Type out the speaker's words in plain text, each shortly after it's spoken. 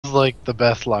like the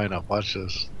best lineup. Watch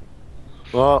this.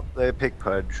 Well, they pick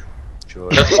Pudge. Sure.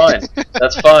 That's fine.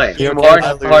 That's fine. Game Parn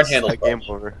over. handles Game Pudge.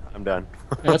 over. I'm done.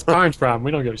 Yeah, that's Parn's problem.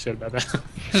 We don't give a shit about that.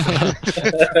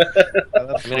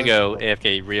 I'm gonna go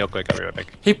AFK real quick. I'll be right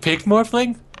back. He picked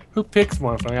Morphling? Who picks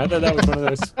Morphling? I thought that was one of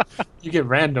those. You get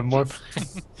random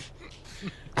Morphling.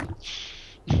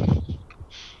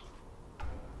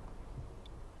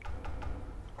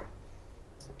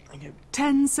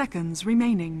 10 seconds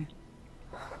remaining.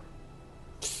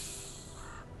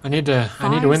 I need to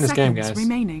win this game, guys.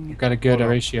 Remaining. I've got a good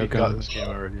ratio We got going. this game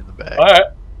already in the bag. Alright.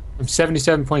 I'm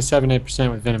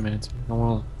 77.78% with Venom Minutes. I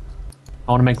want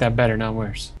to make that better, not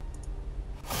worse.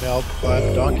 I'll buy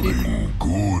the donkey.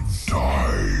 Good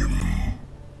time.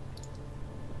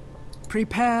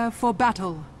 Prepare for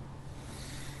battle.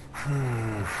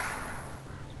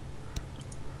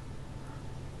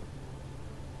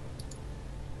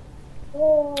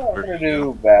 We're gonna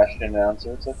do Bastion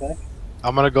announcers, I think.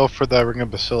 I'm gonna go for the Ring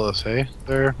of Bacillus, hey?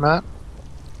 There, Matt?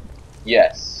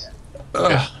 Yes.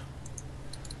 Okay.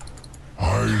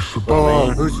 I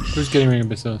suppose. Who's getting Ring of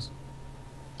Bacillus?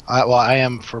 Well, I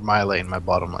am for my lane, my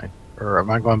bottom lane. Or am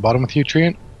I going bottom with you,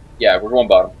 Treant? Yeah, we're going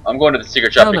bottom. I'm going to the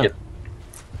secret shop to get.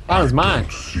 Bottom's mine.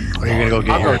 Or are you gonna go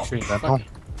get I'll your go Treant. Venom? Fuck it.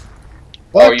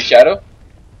 Oh, are you Shadow?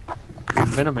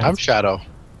 Venom I'm Minutes. Shadow.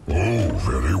 Oh,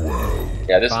 very well.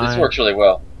 Yeah, this works really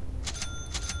well.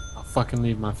 I'll fucking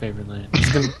leave my favorite lane.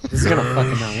 This is gonna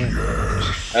fucking not win.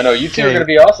 I know, you two are gonna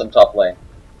be awesome top lane.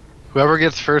 Whoever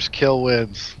gets first kill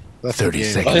wins. That's 30 the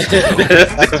game. seconds.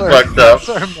 This is fucked up. That's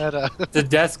our meta. The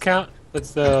death count.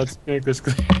 Let's make this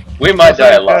clear. We might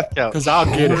die a lot. Cause I'll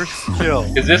get it. First kill.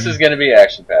 Because this is gonna be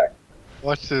action packed.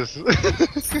 Watch this. Who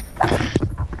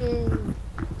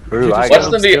I Watch go?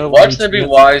 them be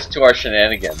wise to our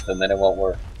shenanigans, and then it won't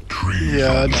work.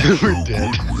 Yeah, dude, we're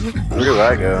dead. Where do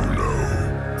I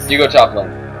go? You go top lane.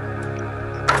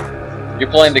 You're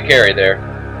playing the carry there.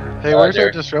 Hey, where's our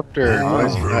Derek. disruptor? Why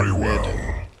is he not Very mid?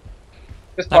 well.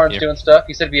 This Parn's doing stuff.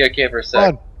 He said be okay for a Come sec.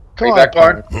 on. Are Come you on, back,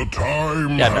 Parn? Parn. The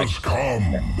time Yeah, has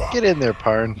come, Get in there,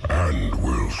 Parn. and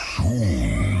will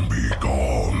soon be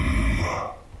gone.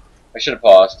 I should have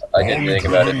paused. I didn't On think to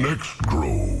about the it. next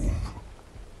grove.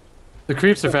 The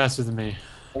creeps are faster than me.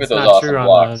 Look at It's those not awesome true on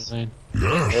blocks. the lane.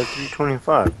 Yes, Yeah,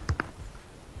 325.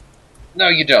 No,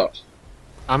 you don't.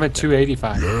 I'm at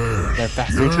 285. yes, They're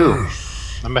faster. Me too.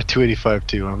 yes. I'm at 285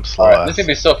 too. I'm slow. Alright, this is gonna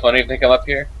be so funny if they come up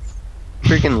here.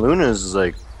 Freaking Luna's is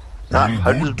like, not In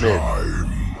Pudge's good mid.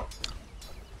 time.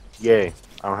 Yay.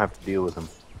 I don't have to deal with him.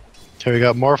 Okay, we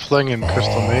got Morphling and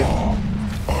Crystal Maid.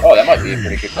 Oh, that might be a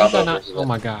pretty good How's combo that not? versus Oh it.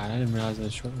 my god, I didn't realize that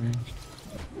was short range.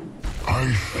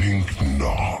 I think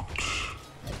not.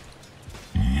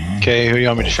 Okay, who do you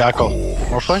want me to shackle?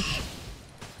 Morphling?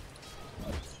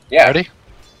 Yeah. Ready?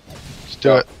 Let's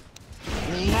do it.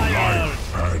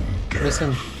 Life and death.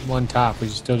 Missing one top, we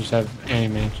still just have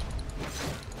Animage.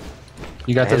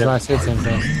 You got those Hit him. last hits in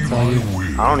fast. It's all you.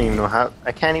 I don't even know how.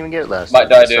 I can't even get it last Might time.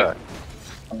 die, I dude. suck.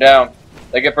 I'm down.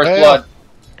 They get first Well. blood.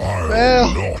 I'll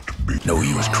Well. not be. No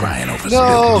use crying over No.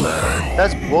 spilled blood.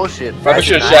 That's bullshit. Probably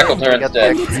should've Friday night, shackled her I got the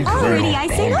instead. XP It's for it. already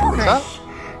icing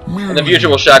over. In the future,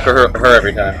 we'll shackle her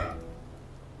every time.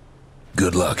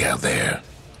 Good luck out there.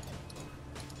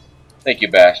 Thank you,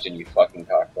 Bastion, you fucking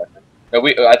cocksucker.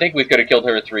 No, I think we could have killed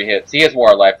her with 3 hits. He has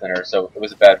more life than her, so it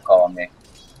was a bad call on me.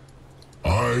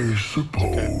 I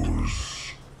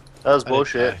suppose. That was I didn't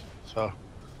bullshit. die, so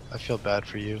I feel bad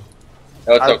for you.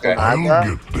 No, it's I- okay. I- I'll got-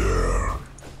 get there.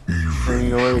 And you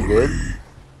know what we did?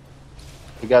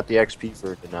 We got the XP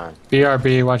for deny.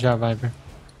 BRB, watch out, Viper.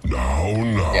 Now.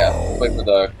 Yeah, wait for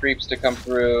the creeps to come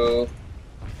through.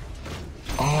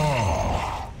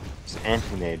 Ah, It's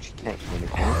anti-mage. You can't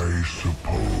communicate. I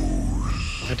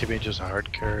suppose. Anti-mage is a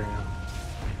hard carry.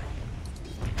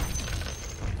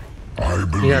 I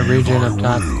believe You got regen I up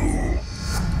top. will.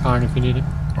 Parn if you need it.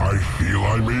 I feel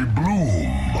I may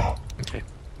bloom. Okay.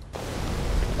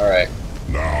 Alright.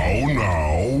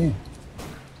 Now.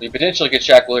 So you potentially could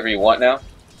shackle whoever you want now,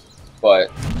 but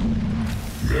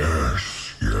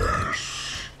Yes,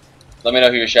 yes. let me know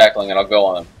who you're shackling and I'll go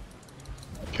on them.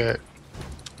 Okay,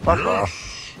 Fuck off.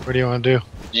 what do you want to do?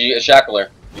 You shackle her.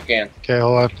 You can. Okay,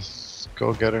 hold on. Let's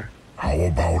go get her. How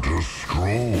about a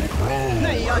stroll?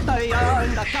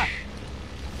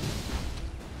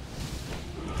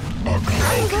 A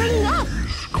clout is I'm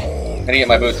called. gonna get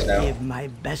my boots now. Give my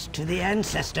best to the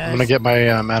ancestors. I'm gonna get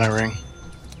my mana ring.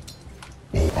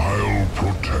 I'll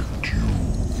protect you.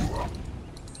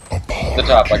 The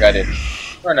top, like I did.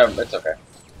 Or no, it's okay.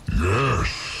 Yes.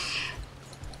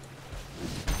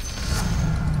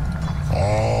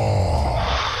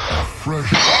 Ah, a fresh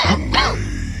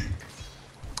Sunday.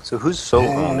 So who's so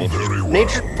Oh, Nature's? very well.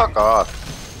 Nature, fuck off.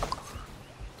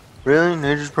 Really?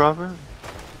 Nature's Prophet?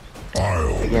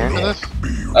 I'll Again? not be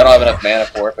I don't have enough mana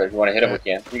for it, but if you want to hit him, we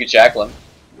can. You can shackle him.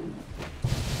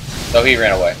 No, he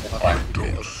ran away. It's fine.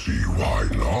 Don't see why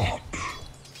not.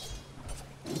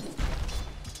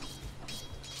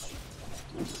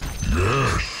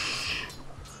 Yes.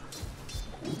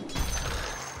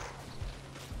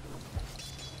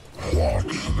 What's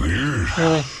this?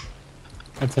 Really?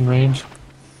 That's in range.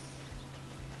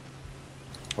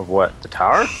 Of what? The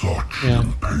tower? Such Yeah.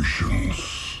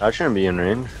 impatience. That shouldn't be in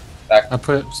range. I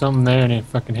put something there and it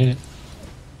fucking hit it.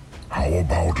 How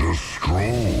about a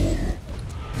stroll?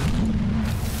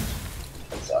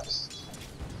 That sucks.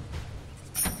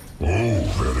 Oh,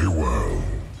 very well.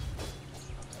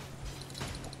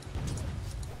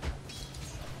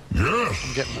 Yes,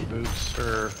 I'm getting my boots,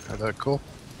 or are that cool?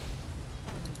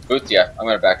 Boots, yeah. I'm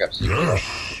gonna back up. So yes,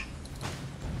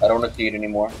 I don't want to feed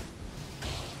anymore.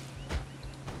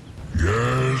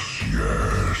 yes,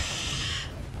 yes.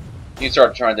 You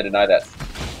started trying to deny that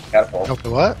catapult. Nope,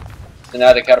 what?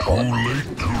 Deny the Too catapult.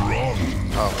 late to run.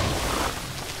 Oh,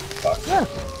 Fuck.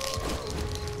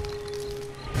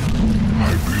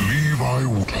 I believe I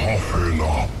will toughen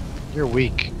up. you're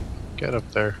weak. Get up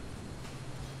there.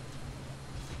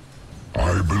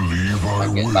 I believe I I'm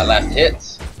getting will. my last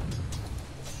hits.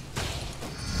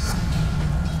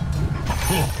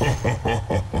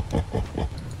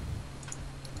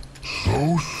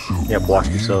 So soon. Yeah, block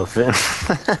yourself in.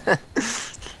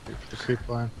 The creep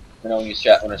line. You know, you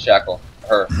want to shackle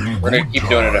her. We're gonna keep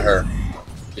doing it to her.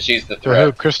 'Cause she's the Do I have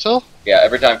threat. Crystal? Yeah,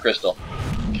 every time Crystal.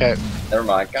 Okay. Never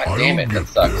mind. God I'll damn it, that get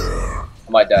sucks. there. I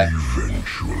might die.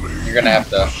 Eventually. You're gonna have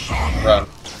to The sun run.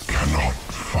 cannot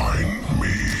find me.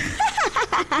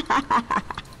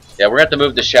 Yeah, we're gonna have to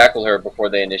move to shackle her before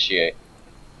they initiate.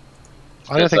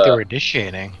 I didn't It's, think they were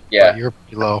initiating. yeah. But you're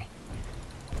pretty low.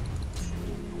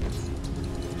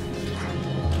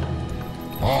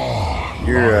 Ah,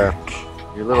 Your light.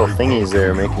 your little thingies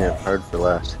there are making it hard for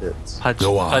last hits. Pudge,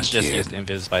 Go on, Pudge just kid. used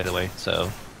invis, by the way,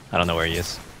 so I don't know where he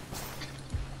is.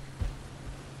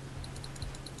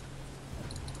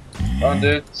 Run,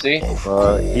 dude. See?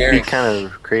 Well, he'd Here. be kind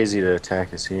of crazy to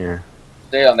attack us here.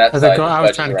 Stay on that I, side. I was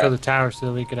just trying to budge kill the around tower so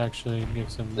that we could actually give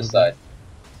some this movement. side.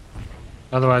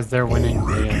 Otherwise, they're winning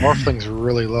the Morphling's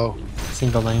really low.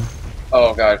 single lane.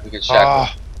 Oh god, if we could shackle.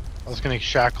 Ah, I was gonna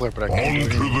shackle her, but I On can't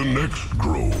to do it. the next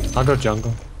grove. I'll go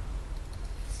jungle.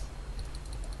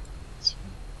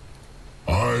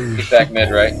 I Get back mid,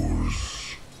 right?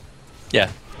 suppose. Yeah.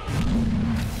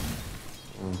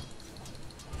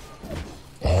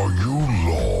 Are you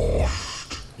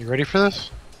lost? You ready for this?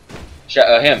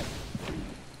 Him.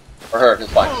 Or her,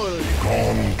 it's fine.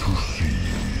 Gone to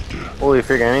seed. Holy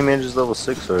frig, any mage is level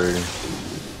 6 already.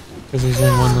 Because he's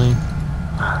in one lane.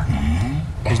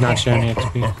 He's not sharing the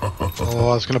XP. Oh,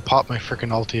 I was gonna pop my freaking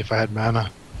ulti if I had mana.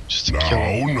 Just to kill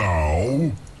him.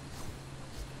 Now.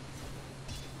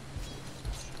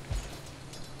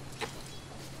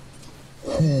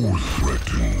 Who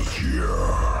threatens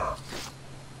here?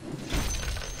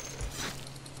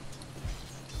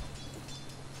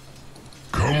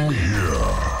 Come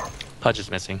here. Pudge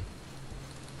is missing.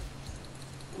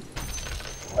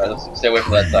 Alright, let's stay away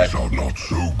from that side. Trees are not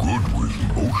so good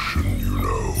with motion, you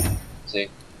know. See?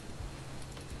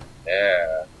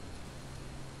 Yeah.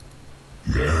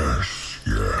 Yes,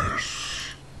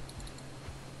 yes.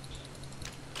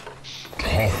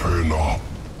 Toughen up,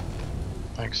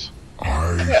 Thanks.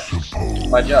 I Yeah, suppose.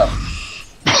 My job.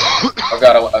 Oh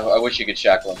god, I wish you could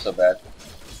shackle him so bad.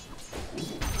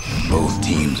 Both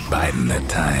teams biding their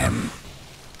time.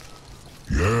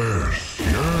 Yes,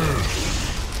 yes.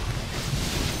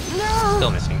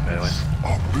 Still missing, by the way.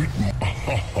 A bit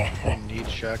I need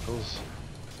shackles.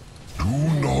 Do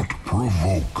not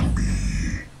provoke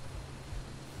me.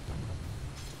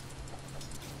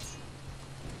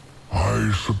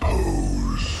 I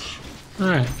suppose.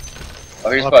 Alright. Oh,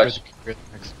 here's I'll Budge. upgrade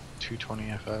the next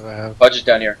 225 I have. Budge is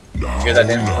down here. Now, Hear that,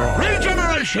 Dan? now.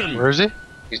 Regeneration! Where is he?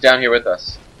 He's down here with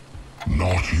us.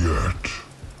 Not yet.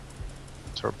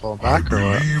 So we're pulling I back or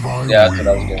what? believe I Yeah, that's will. what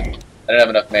I was doing. I didn't have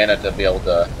enough mana to be able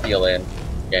to heal in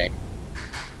gang.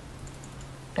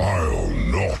 I'll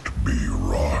not be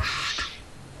rushed.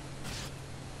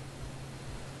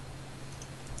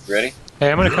 You ready?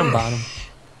 Hey, I'm gonna come bottom.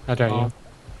 After you.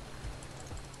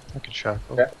 I can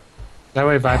shackle. Okay. That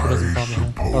way Viper doesn't fall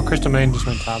behind. Oh, Crystal Maiden just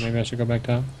went top. Maybe I should go back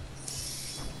top.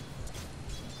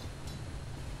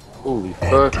 Holy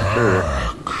fuck, sure.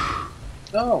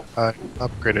 No. I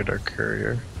upgraded our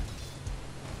courier.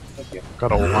 Thank you.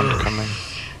 Got a wand coming.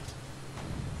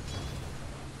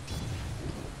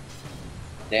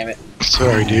 Damn it. So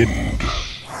Sorry, dude.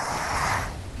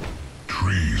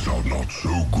 Trees are not so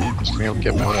good with I'll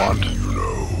get my wand. you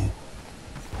know.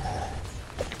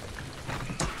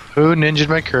 Who ninja'd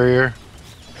my courier?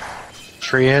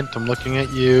 Treant, I'm looking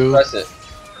at you. Press it.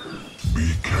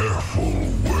 Be careful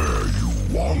where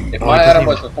you wander. If Oh, my it doesn't Adam even-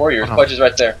 was before yours, oh. Pudge is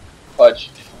right there. Pudge.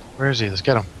 Where is he? Let's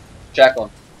get him. Shackle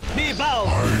him.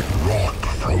 I rot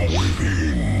from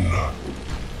within.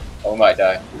 Oh, we might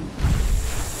die.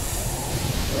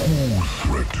 Who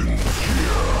threatens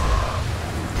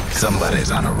here? Somebody's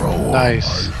on a roll.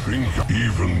 Nice. I think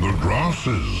even the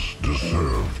grasses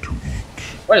deserve to eat.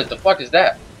 What the fuck is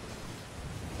that?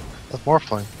 That's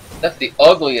Morphling. That's the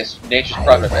ugliest nature's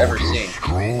prophet I've ever seen.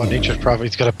 Oh, Nature's Prophet.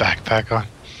 He's got a backpack on.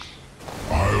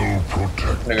 I'll protect I'm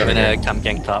gonna I'm go to gonna here. come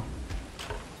gank top.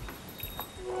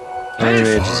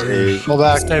 Anyway, just a Pull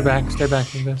back. Stay back,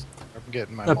 you guys. I'm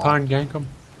getting my The wand. pawn gank him.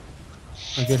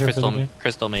 I'll get her for the game.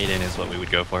 Crystal Maiden is what we would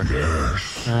go for.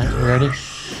 Yes, Alright, you ready?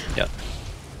 Yep.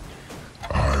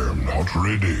 I am not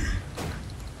ready.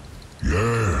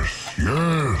 Yes,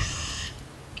 yes.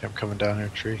 Okay, I'm coming down here,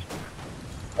 tree.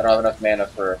 I don't have enough mana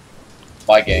for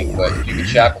my gank, but if you can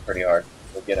shackle pretty hard,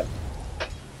 we'll get him.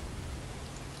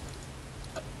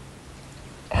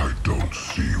 I don't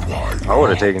see why. I would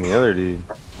have taken the other dude.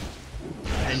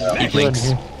 He blinks.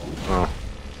 Here. You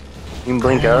can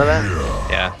blink out of that?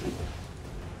 Yeah.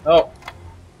 Oh,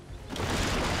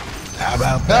 How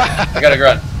about that? I gotta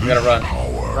run. I gotta run.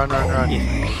 Run, run, run.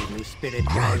 New spirit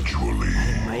Gradually.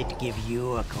 might give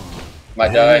you a call.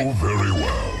 Might die. Oh, very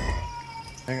well.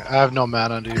 I have no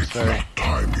mana, dude. Sorry.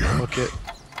 Time yet. Look it.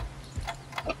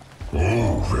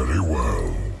 Oh, very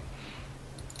well.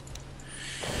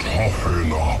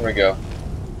 Toughen up. Here we go.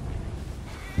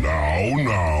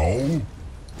 Now.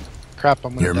 Crap,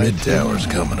 I'm gonna Your die. mid tower's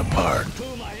coming apart.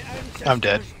 I'm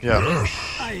dead. Yeah.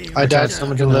 Yes. I died.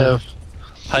 Someone to to the- live.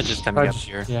 Pudge is coming up Pudge,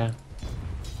 here. yeah.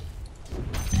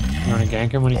 You wanna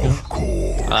gank him when he comes? Of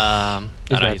course. I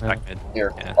He's know right he's there. back mid.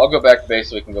 Here. Yeah. I'll go back to base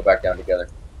so we can go back down together.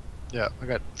 Yeah, I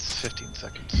got 15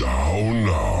 seconds.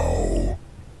 Now.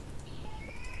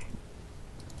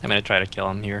 I'm gonna try to kill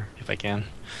him here if I can.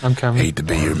 I'm coming. Hate to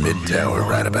be your mid tower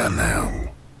right about now.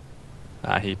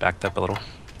 He backed up a little.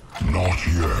 Not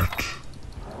yet.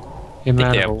 He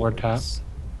might they have a have ward top. wolves.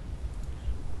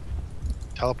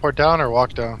 Teleport down or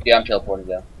walk down? Yeah, I'm teleporting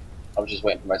down. I was just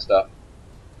waiting for my stuff.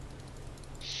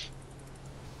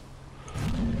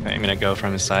 Okay, I'm gonna go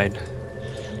from his side.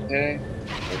 Okay.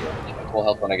 Full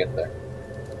health when I get there.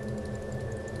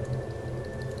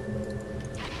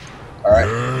 Alright.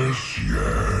 Yes,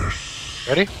 yes.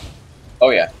 Ready? Oh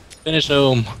yeah. Finish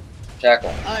him.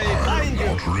 Shackle. I'm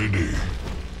not ready.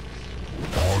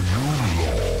 Are you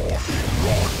lost?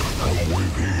 Rot from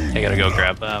within. I gotta go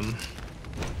grab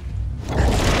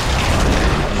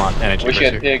Come on, energy Wish you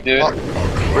had burster. pig, dude. Oh.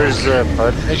 Where's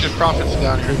Pud? Nature's Prophet's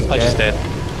down here. Pudge is dead.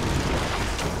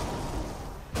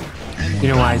 You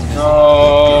know why he's missing?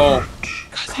 No.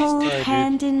 Cold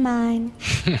hand in mine.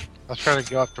 I was trying to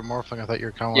go after Morphling. I thought you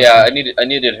were coming. Yeah, I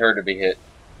needed her to be hit.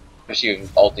 Cause she was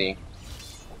ulti.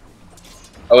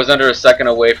 I was under a second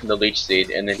away from the leech seed,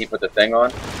 and then he put the thing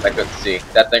on. I couldn't see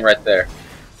that thing right there.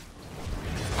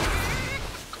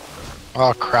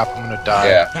 Oh crap! I'm gonna die.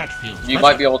 Yeah. You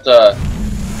might be able to.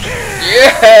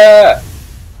 Yeah.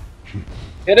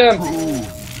 Hit him.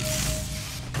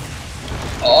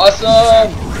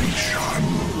 Awesome.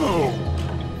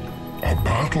 A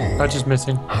battle. Pudge is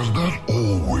missing. Has that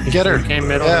always Get her. been Came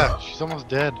middle. Yeah, she's almost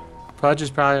dead. Pudge is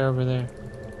probably over there.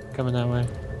 Coming that way.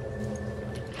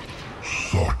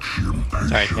 such impatience?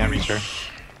 Sorry, can't reach her.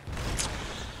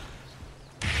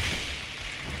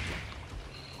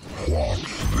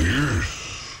 What's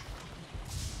this?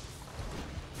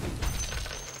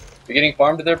 You getting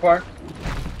farmed to their part?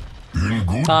 In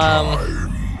good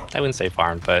time. I wouldn't say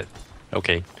farmed, but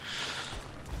okay.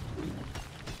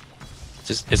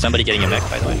 Is somebody getting a mech,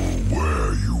 by the way?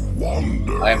 Where you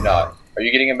wander. I am not. Are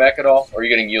you getting a mech at all? Or are you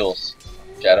getting Yules?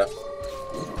 Shadow.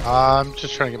 I'm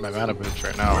just trying to get my mana boots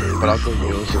right now, but I'll go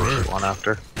heals if you want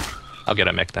after. I'll get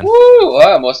a mech then. Woo!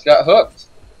 I almost got hooked.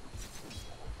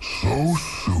 So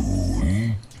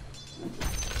soon.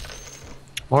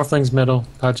 Morphling's middle.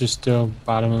 Pudge is still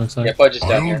bottom, it looks like. Yeah, Fudge is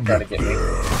down here trying to get me.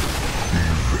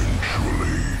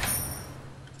 Eventually.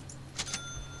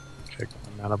 Okay,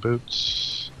 my mana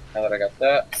boots. Now that I got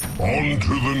that. On to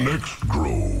the next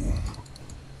grove.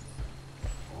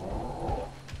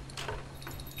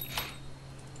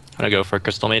 I'm gonna go for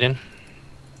Crystal Maiden.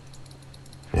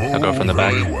 Oh, go from the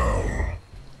back. very well.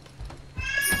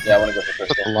 Yeah, I want to go for Put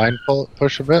the Crystal. line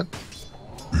push a bit.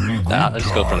 In good Nah,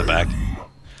 let's go from the back.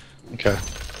 Okay.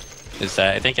 is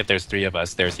that I think if there's 3 of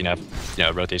us, there's enough,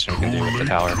 rotation we can do with the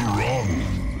tower.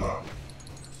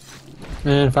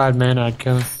 Man, if I had mana, I'd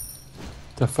kill him.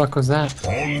 The fuck was that?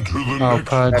 Oh,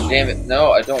 Pudge. God damn it!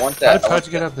 No, I don't want How that. did Pudge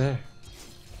get up there?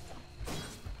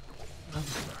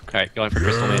 Alright, going for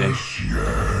Crystal Maiden.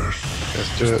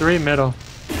 Let's do There's it. 3 middle.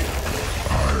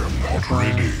 Not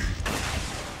ready.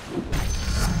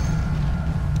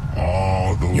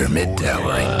 Your mid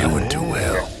tower ain't doing too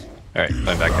well. Alright,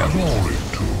 going back up.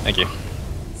 Thank you.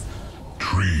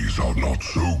 Trees are not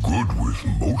so good with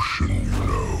motion, you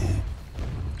know.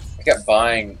 I kept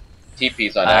buying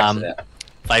TPs on accident.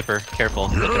 Viper, careful.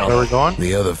 Look at all Where are we going?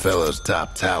 The other fella's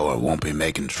top tower won't be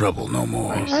making trouble no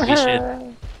more. we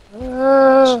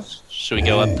should we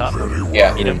go up top?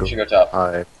 Yeah, you should go top.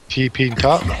 Alright. TP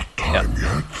top. Not time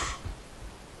yet.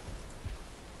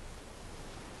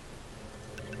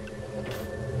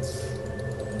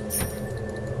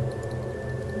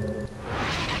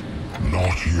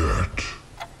 Not yet.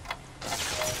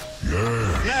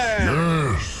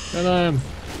 Yes. Kill him.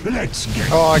 Let's get.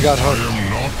 Oh, I got I hooked. am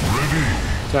not ready.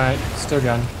 It's alright. Still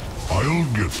got him. I'll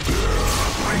get there.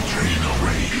 Eventually.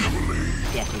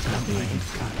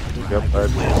 Yep,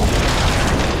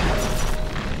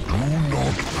 Do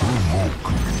not provoke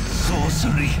me.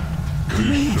 Sorcery.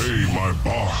 They say my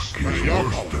bark is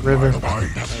worse than River. my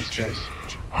bite.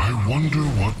 I wonder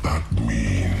what that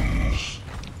means.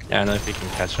 Yeah, I don't know if we can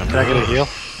catch him. Can I get a heal?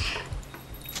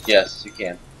 Yes, you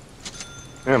can.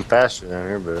 I'm faster than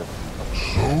her, but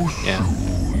So Yeah.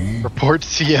 soon. Report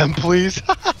CM, please.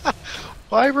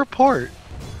 Why report?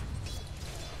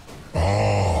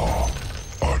 Ah,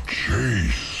 a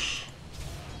chase.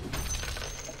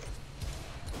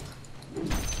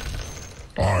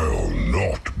 I'll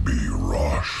not be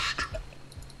rushed.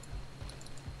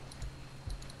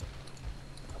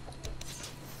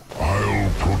 I'll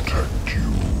protect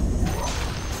you.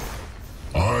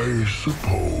 I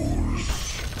suppose.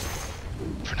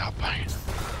 For not buying.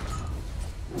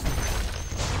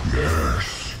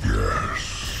 Yes, yes.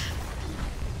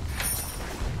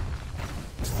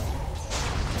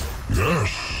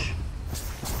 Yes.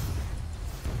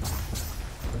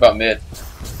 What about mid?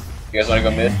 You guys want to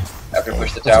go mid after we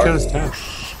push the Let's tower? kill this tower.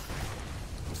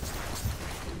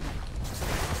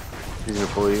 he's gonna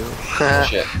pull you.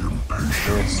 Shit.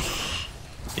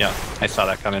 Yeah, I saw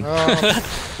that coming. Now.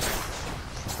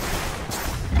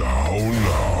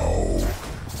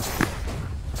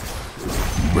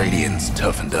 Radiant's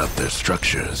toughened up their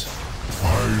structures.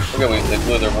 Okay, they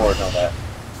blew their ward on that.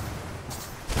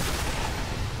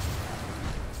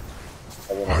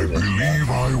 I believe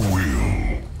I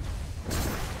will.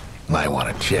 Might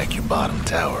want to check your bottom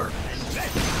tower.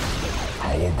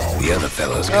 How about The other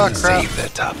fellas can crap. save their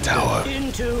top tower.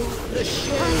 Who's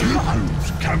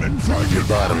coming from Your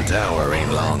bottom tower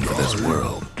ain't long for this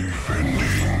world.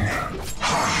 defending?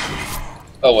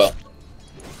 Oh well.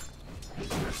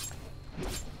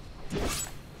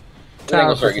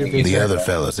 Tower start for getting 2 The easier. other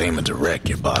fellas aiming to wreck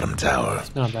your bottom tower.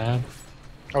 Not bad.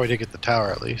 Oh, we did get the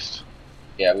tower at least.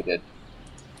 Yeah, we did.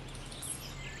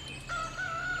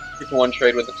 2-for-1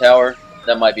 trade with the tower.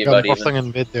 That might be Got about nothing even.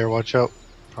 in mid there. Watch out.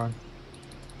 Fine.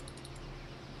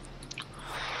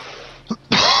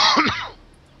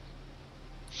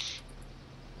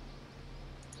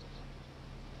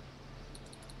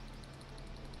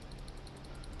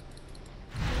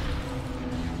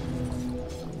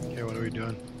 Okay, what are we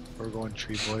doing? We're going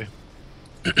tree boy.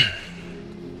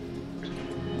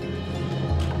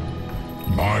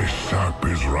 My sap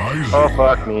is rising. Oh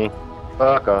fuck me.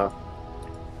 Fuck off.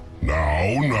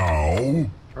 Now.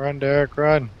 Run, Derek,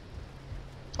 run.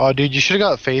 Oh, dude, you should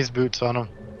have got phase boots on him.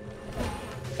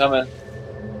 Coming.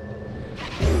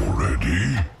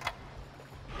 Already.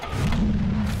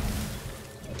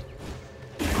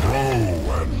 Throw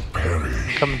and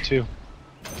perish. Coming too.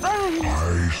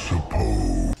 I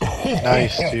suppose.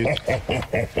 Nice, dude.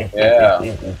 Yeah.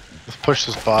 Let's push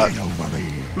this bot.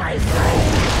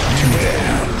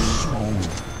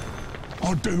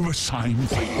 I'll do the same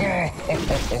thing.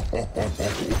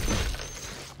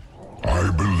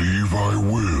 I believe I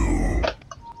will.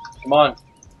 Come on.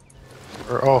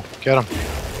 Or, oh, get him.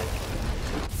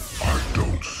 I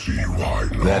don't see why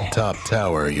not. That top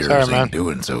tower of yours Sorry, man. ain't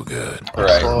doing so good.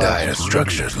 Correct. Slow Dire ass.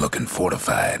 structures looking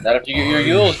fortified. Not if you get your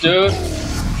Yules, dude.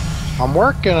 I'm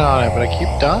working on it, but I keep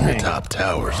Your dying. top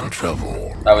tower's in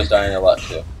trouble. I was dying a lot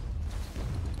too.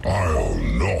 I'll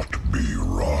not be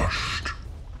rushed.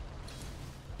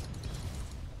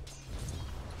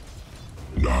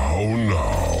 Now.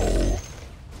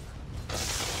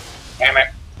 Damn it.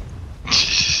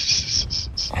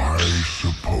 I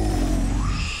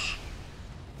suppose.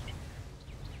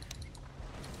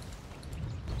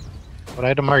 What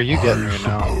item are you getting right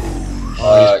now?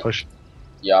 He's pushing.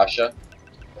 Yasha.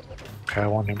 Okay, I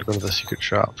want him to go to the secret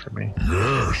shop for me.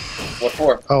 What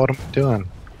for? Oh, what am I doing?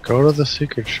 Go to the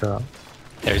secret shop.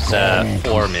 There's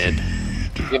 4 mid.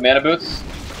 You get mana boots?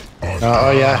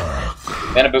 Oh yeah.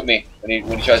 Mana boot me when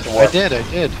he tries to warp. I did.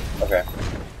 Okay.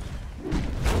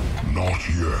 Not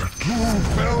yet.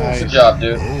 Nice. Good job,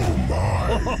 dude. Oh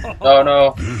my. Oh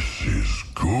no. This is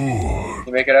good.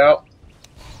 You make it out?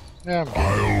 Yeah,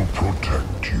 I'll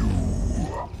protect you.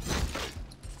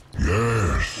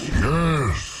 Yes.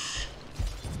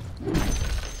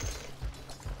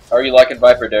 How are you liking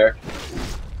Viper, Derek?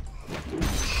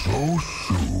 So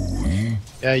soon.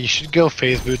 yeah, you should go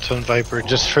phase boots on Viper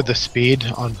just for the speed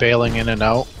on bailing in and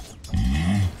out.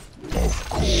 Of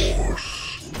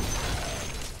course.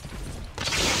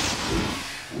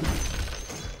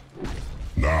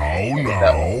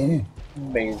 Now.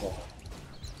 Amazing.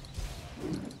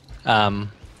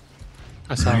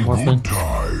 I saw him morphling.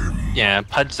 Time. Yeah,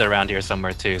 Pud's around here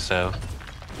somewhere too, so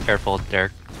careful,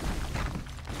 Derek.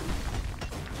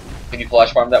 Can you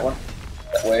flash farm that one?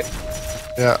 That way?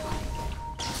 Yeah.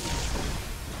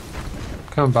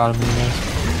 Come bottom, you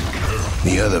guys.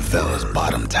 The other fella's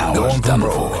bottom tower's done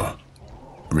for.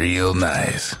 Real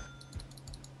nice.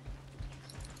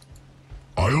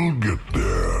 I'll get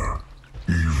there.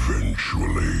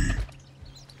 Eventually.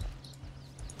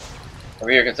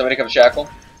 Over here, can somebody come shackle?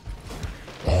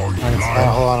 Are you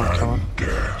hold on, I'm coming.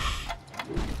 death?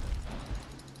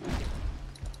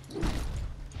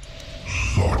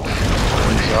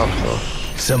 He's off though.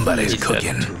 Somebody's He's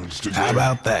cooking. How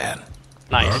about that?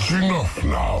 Nice. That's enough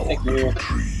now, Thank little you.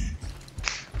 tree.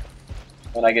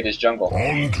 When I get his jungle.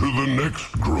 On to the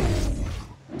next grove.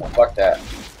 Oh, fuck that.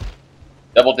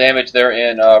 Double damage there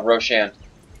in Roshan.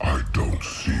 I don't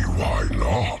see why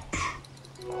not.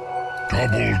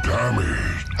 Double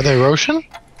damage. Are they Roshan?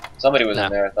 Somebody was No.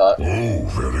 in there, I thought. Oh,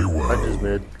 very Punch is well.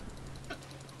 mid.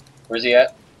 Where's he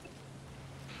at?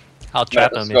 I'll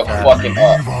trap Let's him go if fuck him Believe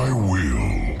up. I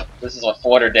will. This is what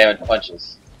 400 damage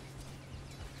punches.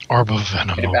 Orb of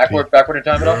Venom. Get it OP. backward in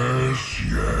time at all?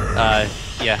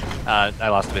 yeah, I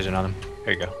lost the vision on him.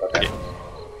 There you go. Okay.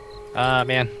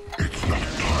 Man. It's not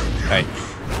time yet.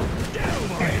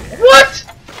 Alright. What?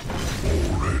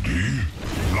 Already?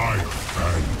 Life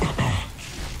and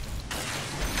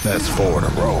That's 4 in a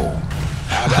row.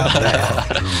 How about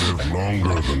that? to live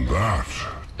longer than that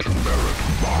to merit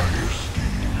my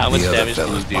esteem. How much The other damage do you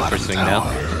fella's do per bottom swing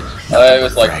tower. now? It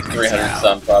was like Fragments 300 out.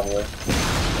 some, probably.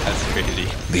 That's crazy.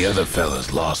 The other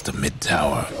fella's lost a mid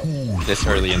tower. This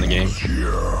early in the game.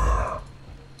 Here.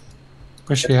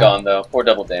 Push It's you out. gone, though. 4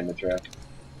 double damage, right?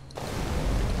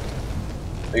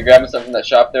 Are you grabbing something from that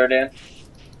shop there, Dan?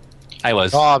 I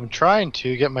was. Oh, I'm trying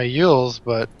to get my Yules,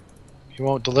 but he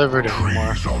won't deliver it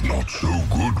anymore. Trees are not so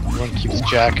good with Everyone keeps motion,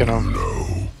 jacking him.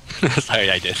 No. Sorry,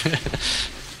 I did.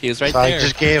 He was right So I there.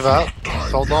 just gave up,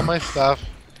 sold all my stuff.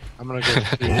 I'm gonna go. Oh,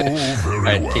 very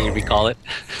Alright, well. can you recall it?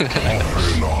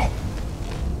 Often up.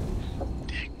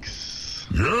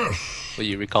 Yes. Will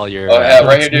you recall your Oh, yeah,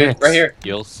 right here, dude. Right here.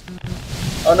 heals?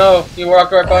 Oh no, you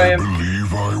walked right by I him.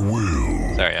 believe I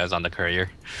will. Sorry, I was on the courier.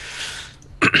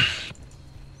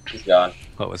 He's gone.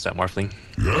 What was that, Morphling?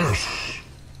 Yes.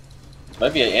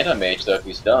 Might be an anti-mage, though, if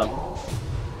he's dumb.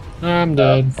 I'm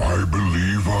dead. I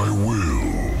believe I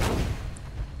will.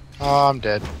 Oh, I'm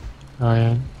dead. Oh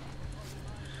yeah.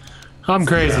 I'm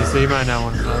crazy, so you might not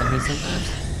want to follow me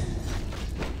sometimes.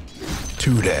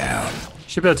 2 down.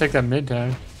 Should be able to take that mid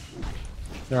tag.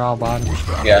 They're all bottom. Was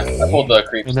that Yeah, I all? pulled the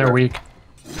creeps. And they're through. weak.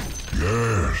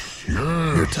 Yes,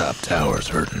 Your yes. top tower's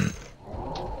hurting.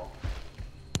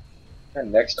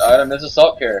 And next item is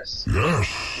Assault Karis. Yes.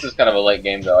 This is kind of a late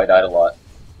game, though. I died a lot.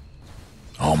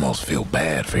 Almost feel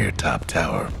bad for your top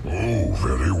tower. Oh,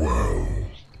 very well.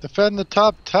 Defend the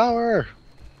top tower.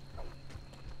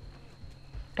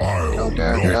 I'll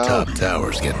there, Your go. top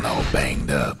tower's getting all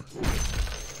banged up.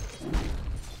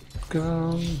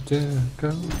 Go, dear,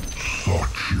 go.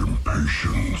 Such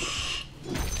impatience.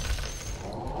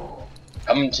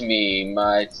 Come to me,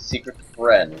 my secret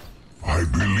friend. I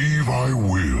believe I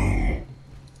will.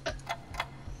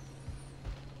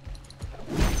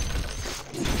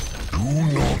 Do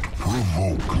not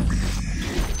provoke me.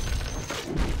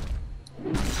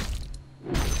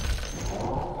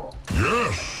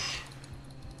 Yes.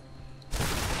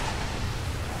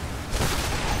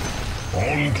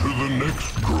 On to the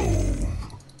next grove.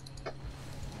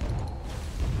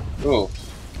 Ooh,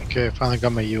 Okay, I finally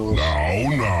got my Yules.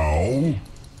 Now.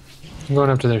 I'm going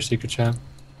up to their secret shop.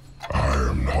 I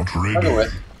am not I'll go ready.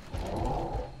 with.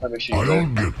 I'll make sure you I'll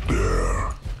go. get there.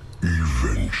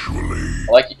 Eventually.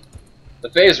 I like you. The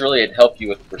phase really had helped you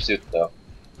with the pursuit, though.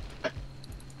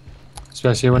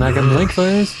 Especially when I can blink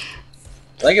phase.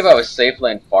 I think if I was safe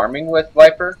lane farming with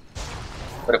Viper,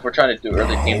 but if we're trying to do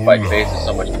early team fight phase, it's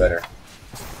so much better.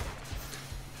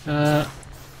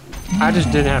 I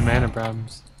just didn't have mana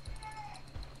problems.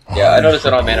 Yeah, I noticed I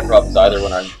don't have mana problems either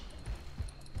when I'm...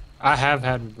 I have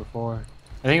had it before.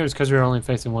 I think it was because we were only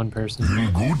facing one person.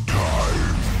 In good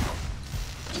time.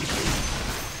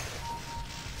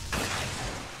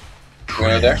 You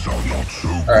wanna go there? Trees are not so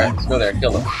Alright, let's good go there,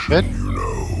 kill him. Good. you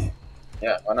know.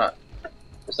 Yeah, why not?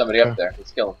 There's somebody up there,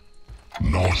 let's kill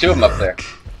him. Not Two of them up there.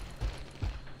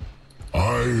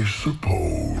 I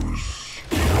suppose.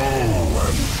 Grow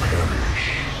and perish.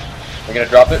 We're gonna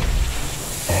drop it?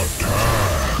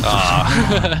 Attack.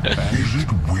 Is it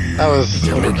weird? That was a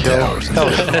kill. That was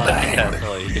fun. Yeah,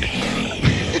 really.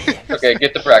 Okay,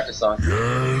 get the practice on.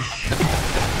 Yes.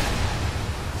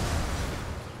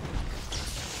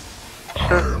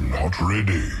 I'm not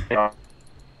ready.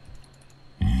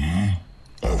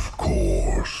 Of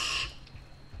course.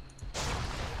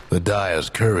 The Dyer's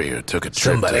courier took a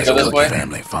trip to Go this the way?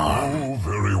 family farm. Oh,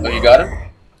 very well. Oh, you got him?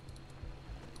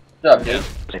 Good job, dude.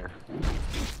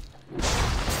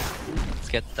 Let's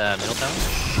get the middle tower.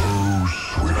 So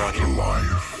swift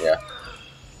life. Yeah.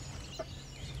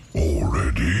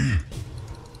 Already?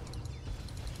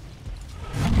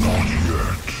 Not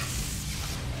yet.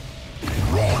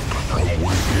 Rot from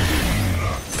within.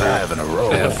 5 in a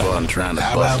row. Have fun trying to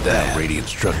bust out radiant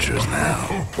structures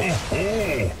now.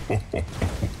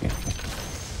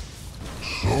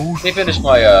 Let me finish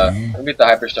my, let me get the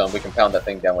Hyperstone, we can pound that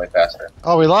thing down way faster.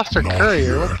 Oh, we lost our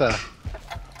courier. What the?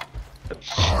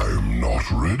 I'm not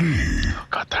ready.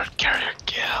 Got that carrier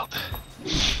killed.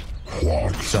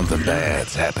 What? Something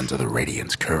bad's happened to the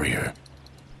Radiant's courier.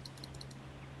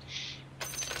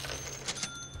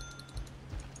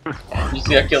 You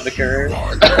see I killed the courier?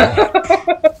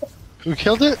 Who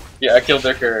killed it? Yeah, I killed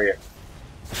their courier.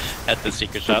 At the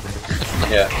secret shop.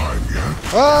 Yeah.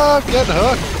 Oh, I'm getting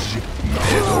hooked.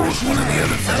 There goes one of the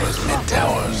other fellas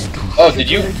mid-towers. Oh, did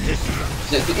you?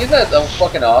 Isn't that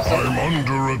fucking awesome? I'm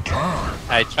under attack.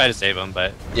 I try to save him,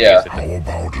 but Yeah. How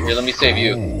about Here, let me save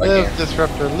you. Live,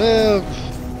 Disruptor, live.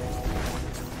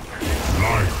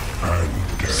 life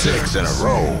and death? 6 in a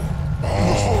row.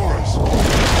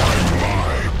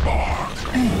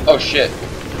 Oh shit.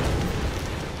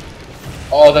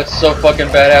 Oh, that's so fucking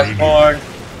badass porn.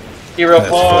 Hero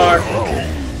porn.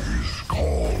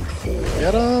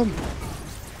 Get him.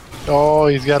 Oh,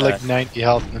 he's got like 90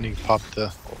 health and then he popped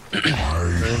the...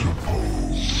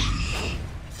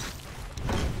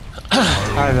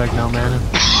 I have like no mana.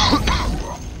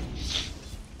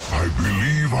 I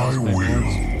believe I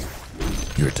will.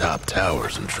 Your top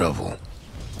tower's in trouble.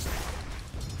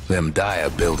 Them Dyer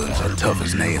buildings are tough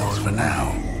as nails for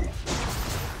now.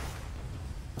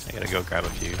 I gotta go grab a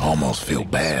few. Almost feel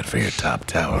bad for your top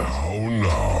tower. Oh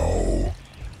no.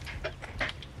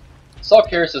 Assault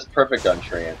Curse is perfect on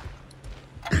Treant.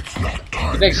 It's not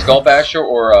time. You think Skull Basher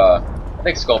or I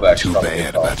think Skull Basher Too probably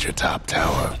bad good about your top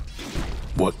tower.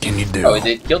 What can you do? Oh,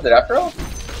 they killed it after all?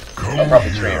 Oh, probably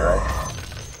Treant,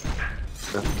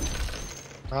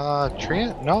 right?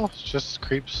 Treant? No, it's just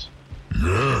creeps.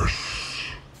 Yes.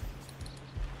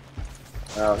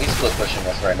 Oh, he's split pushing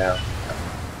us right now.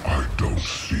 I don't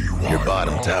see why. Your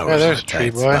bottom not. tower's Yeah, there's in a Tree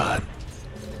tight Boy. spot.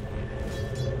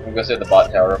 I'm gonna go save the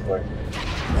bot tower real quick.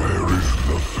 Where is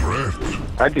the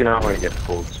threat? I do not want to get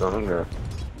pulled, so I'm gonna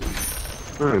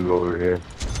go over here.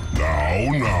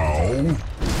 Now.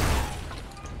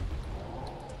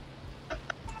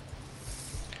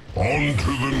 On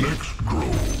to the next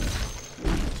grove.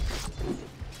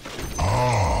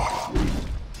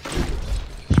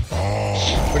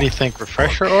 What do you think,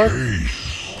 Refresher Orb?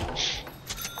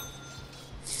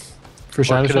 For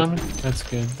Shadow could've- Shaman? That's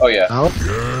good. Oh yeah. No,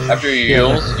 After your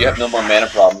Yules, you have no more mana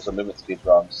problems or movement speed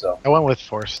problems, so. I went with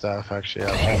Force Staff actually.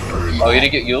 Oh, you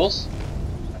didn't get Yules?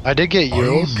 I did get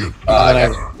Yules, Get and I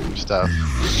then got I stuff.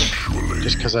 eventually.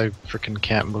 Just because I freaking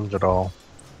can't move at all.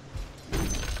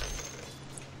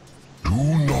 Do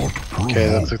not provoke. Okay,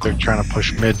 looks like they're trying to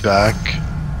push mid back.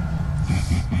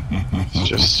 It's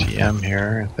just CM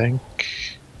here, I think.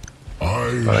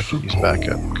 But I can use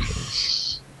backup.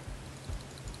 'Cause...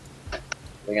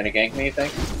 They gonna gank me, you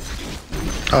think?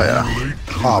 Oh yeah.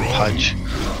 Oh, Pudge.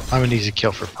 I'm an easy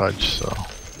kill for Pudge, so.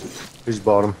 Who's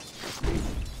bottom?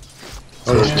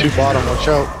 Oh, there's two bottom, watch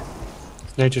out.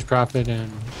 Nature's Prophet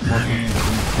and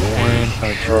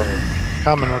Pudge.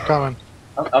 Coming, we're coming.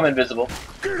 I'm invisible.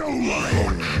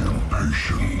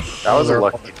 That was a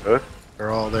lucky hook. They're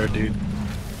all there, dude.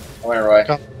 I went right.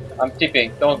 Come. I'm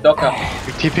TPing. Don't come.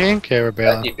 You TPing? Okay, we're Yeah,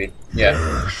 bailing. TP.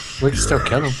 Yeah. We can still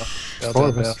kill him. Bail, Four bail,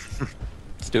 of bail. us.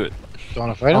 Let's do it. Do you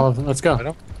want to fight All him? of them. Let's go. Fight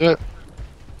him? Do it.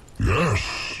 Yes.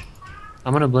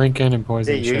 I'm gonna blink in and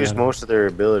poison They the shit used out of him. most of their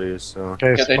abilities, so. Okay,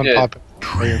 Yeah, they someone did. pop it.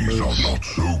 Play your Trees are moves. not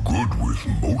so good with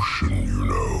motion, you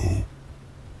know.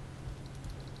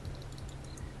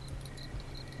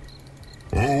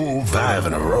 Oh, 5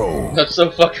 in a row. That's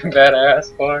so fucking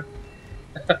badass, Barn.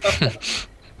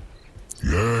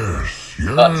 yes,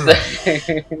 Not yes.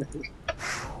 saying.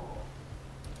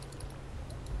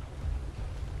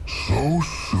 So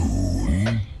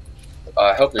soon.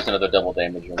 I hope there's another double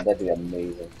damage room. That'd be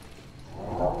amazing.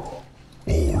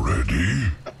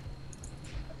 Already?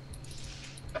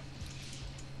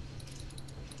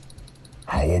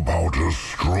 How about a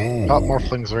stroll? Pop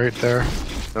morphlings right there.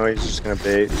 No, he's just gonna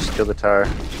bait. Just kill the tower.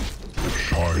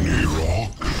 Shiny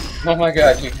rock. Oh my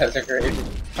god, you guys are great.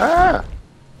 Ah!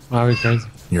 Wow, we crazy.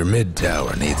 Your mid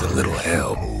tower needs a little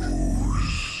help.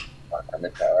 Fuck, I'm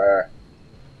in tower.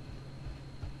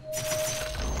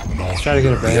 Let's try to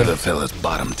get a The bag. other fella's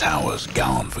bottom tower's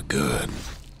gone for good.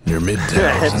 Your mid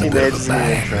tower's in a bit Teammates of a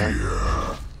didn't even bang.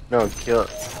 try. No, kill it.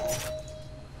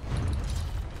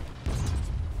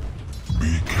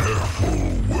 Be careful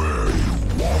where you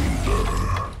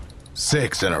wander.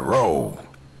 6 in a row.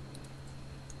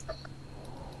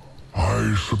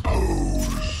 I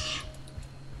suppose.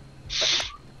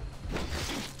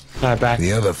 Alright, back.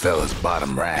 The other fella's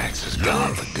bottom racks is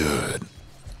gone for good.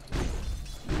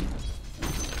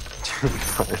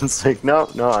 It's like, no,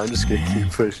 I'm just gonna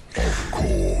keep pushing. Of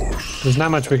course. There's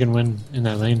not much we can win in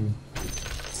that lane.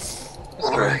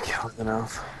 Alright, kill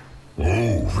enough.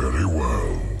 Oh, very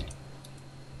well.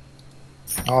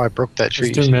 Oh, I broke that tree.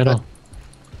 Let's You do see middle.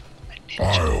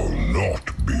 I'll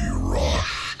not be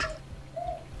rushed.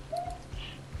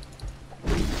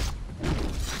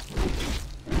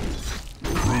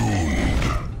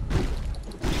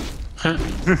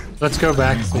 Pruned. Let's go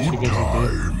back so she Good gets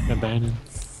time. abandoned.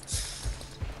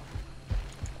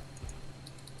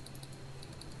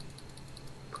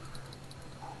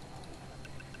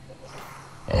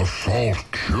 Assault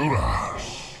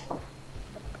cuirass.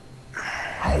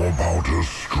 How about a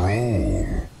stroll?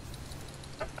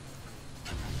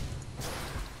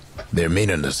 They're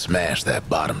meaning to smash that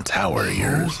bottom tower of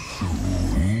yours.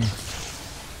 Soon.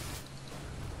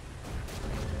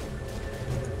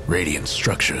 Radiant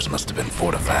structures must have been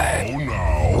fortified. Oh,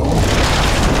 now.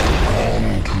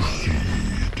 On to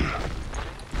seed.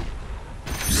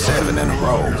 7 in a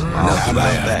row. Nothing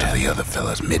left of the other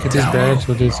fella's mid Get these tower. barracks,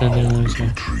 we'll do something on this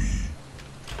one. Tree.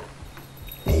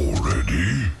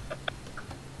 Already?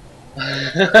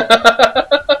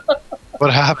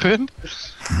 What happened?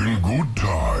 In good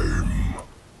time.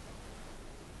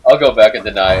 I'll go back and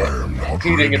deny it. I'm not He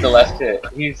didn't get the ready. last hit.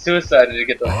 He suicided to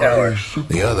get the tower.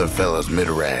 The other fella's mid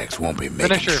racks won't be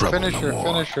making Finish her, trouble finish her, no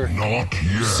more. finish her. Not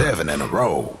yet. 7 in a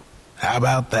row. How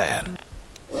about that?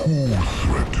 Who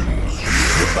threatens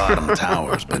you? The bottom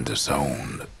tower's been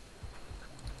disowned.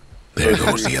 There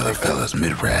goes the other fella's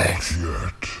mid racks.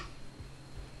 Yet.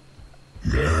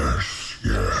 Yes,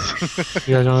 yes.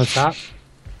 You guys on the top?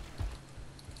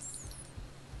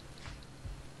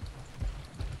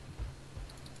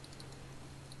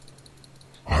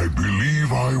 I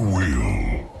believe I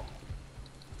will.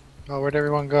 Oh, where'd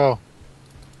everyone go?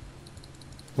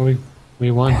 Well,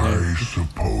 we won I there.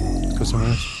 suppose. Go somewhere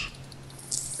else.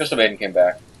 Crystal Maiden came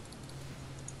back.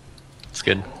 It's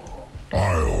good.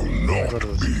 I'll not Go to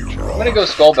the be future. I'm wrong. gonna go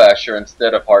Skull Basher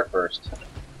instead of Heart first.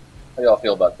 How y'all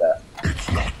feel about that? It's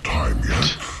not time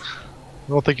yet. I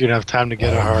don't think you'd have time to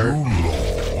get a Are heart.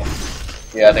 you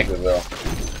lost? Yeah, I think we will.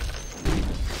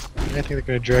 I think they're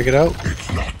gonna drag it out.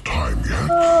 It's not time yet.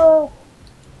 Oh.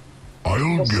 I'll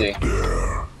We'll get see.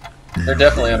 there. They're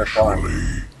definitely under farm.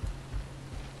 Eventually.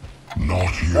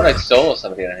 Not I'm gonna yet. solo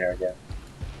somebody in here again.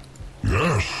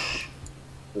 Yes.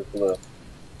 Who's blue?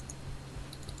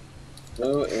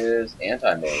 Blue is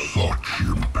anti-mage. Such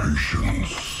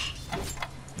impatience.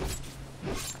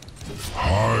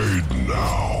 Hide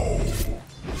now.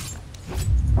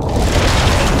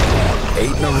 8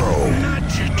 in a row.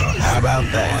 How about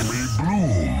that? May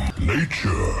bloom.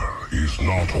 Nature is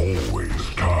not always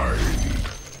kind.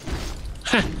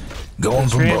 Going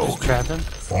for Treant broke. just trap him.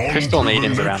 On Crystal to the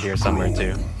Maiden's around next here somewhere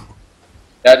bloom. too.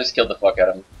 Yeah, I just killed the fuck out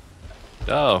of him.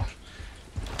 Oh.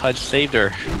 Pudge saved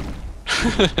her.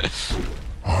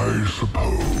 I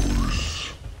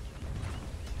suppose.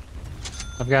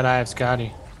 I've got Eye of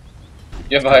Scotty.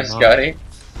 You have a high Scotty?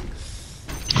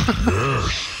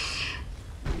 Yes.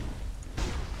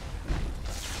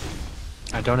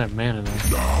 I don't have mana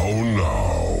though.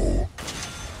 Now.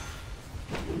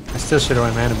 I still should have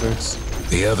went mana boots.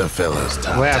 The other fella's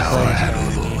top Way I tower played. had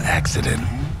a little accident.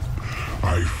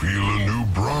 I feel a new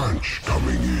branch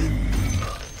coming in.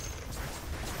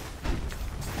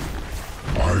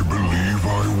 I believe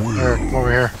I will. Eric, come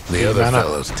over here. The other Mana.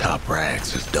 fella's top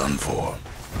rags is done for.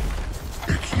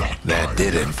 It's not That time.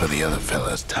 did it for the other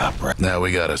fella's top rag. Now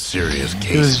we got a serious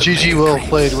case. It was of GG Mega well Creep.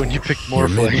 played when you picked Your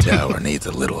Morphling. mid tower needs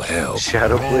a little help.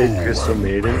 Shadowblade Crystal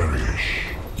Maiden.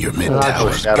 Your mid Well,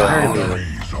 tower's Shadow gone. Enemy.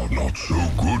 These are not so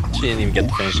good. She didn't even get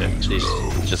to finish it. She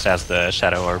just has the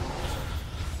shadow orb.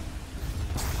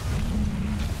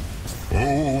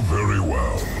 Oh, very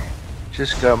well.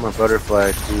 Just got my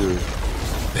butterfly too.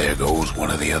 There goes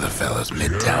one of the other fella's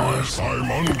mid towers. Yes,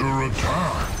 I'm under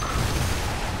attack.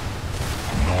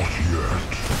 Not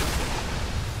yet.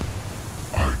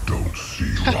 I don't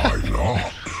see why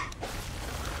not.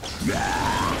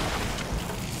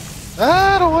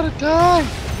 I don't want to die.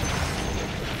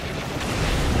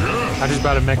 I just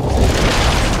about to make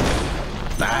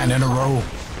 9 in a row.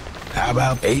 How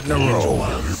about 8 in a row?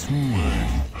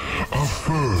 A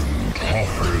fern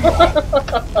toughen.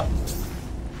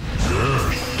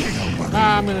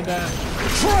 I'm gonna die.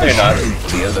 You're not.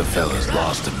 The other fella's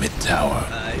lost a mid tower.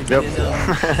 Yep.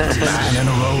 9 in a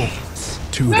row.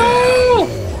 2 down.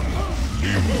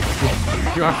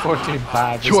 You are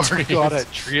 14-5. You are god at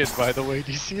Treant, by the way.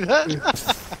 Do you see that?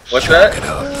 What's Get that?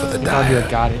 up for the I'll be a dire.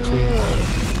 god at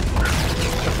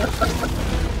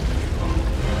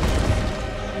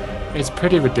It's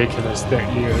pretty ridiculous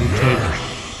that you take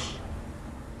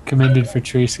commended for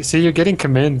trees. See, you're getting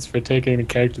commends for taking a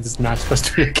character that's not supposed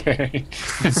to be a carry.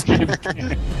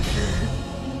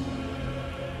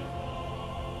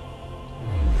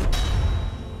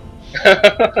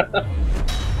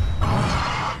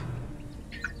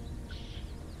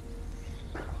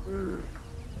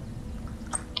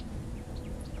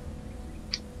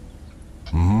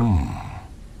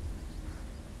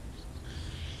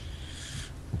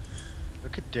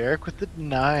 Look at Derek with the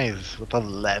knives with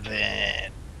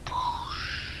 11.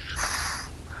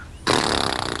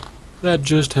 That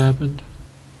just happened.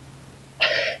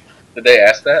 Did they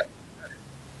ask that?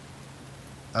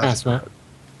 That's right.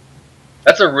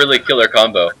 That's a really killer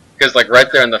combo. Because, like, right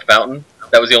there in the fountain,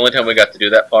 that was the only time we got to do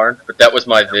that farm, but that was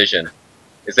my vision.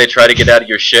 Is they try to get out of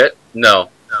your shit? No.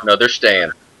 No, they're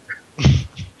staying.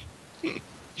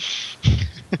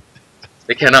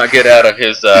 They cannot get out of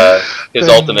his Them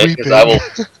ultimate, because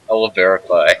weeping. I will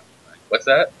verify. What's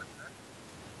that?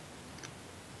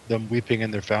 Them weeping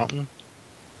in their fountain.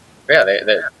 Yeah,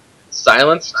 they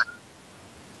silenced,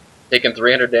 taking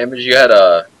 300 damage. You had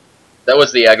a that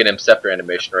was the Aghanim Scepter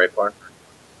animation, right, Barn?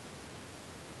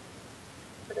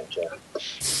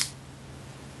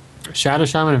 Shadow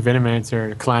Shaman and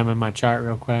Venomancer are climbing my chart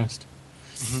real fast.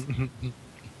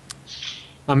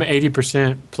 I'm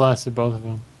 80% plus at both of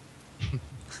them.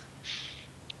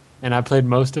 And I played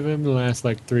most of them the last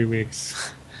like 3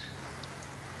 weeks.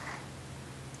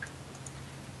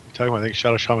 You're talking about, I think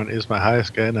Shadow Shaman is my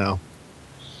highest guy now.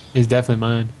 He's definitely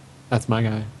mine. That's my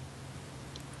guy.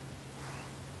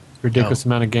 Ridiculous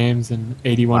amount of games and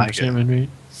 81% win rate.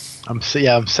 I'm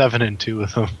 7-2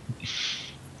 with him.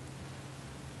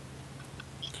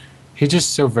 He's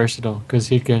just so versatile because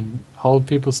he can hold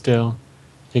people still,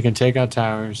 he can take out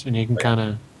towers, and he can kind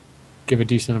of give a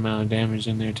decent amount of damage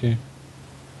in there too.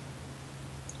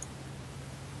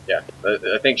 Yeah,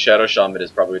 I think Shadow Shaman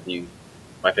is probably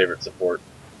my favorite support.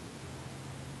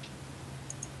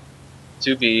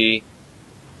 2B.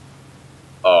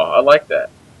 Oh, I like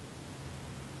that.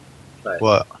 Nice.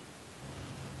 What?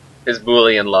 His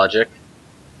Boolean logic.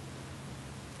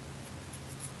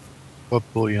 What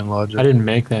Boolean logic? I didn't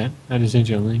make that. I just sent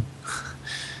you a link.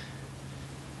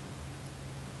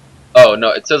 Oh no,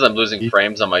 it says I'm losing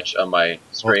frames on my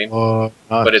stream, Not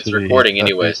but it's to the- recording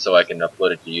anyway, so I can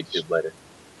upload it to YouTube later.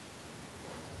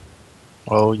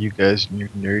 Oh, you guys and your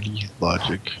nerdy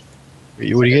logic. What do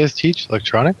you guys teach?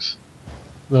 Electronics?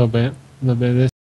 A little bit of this.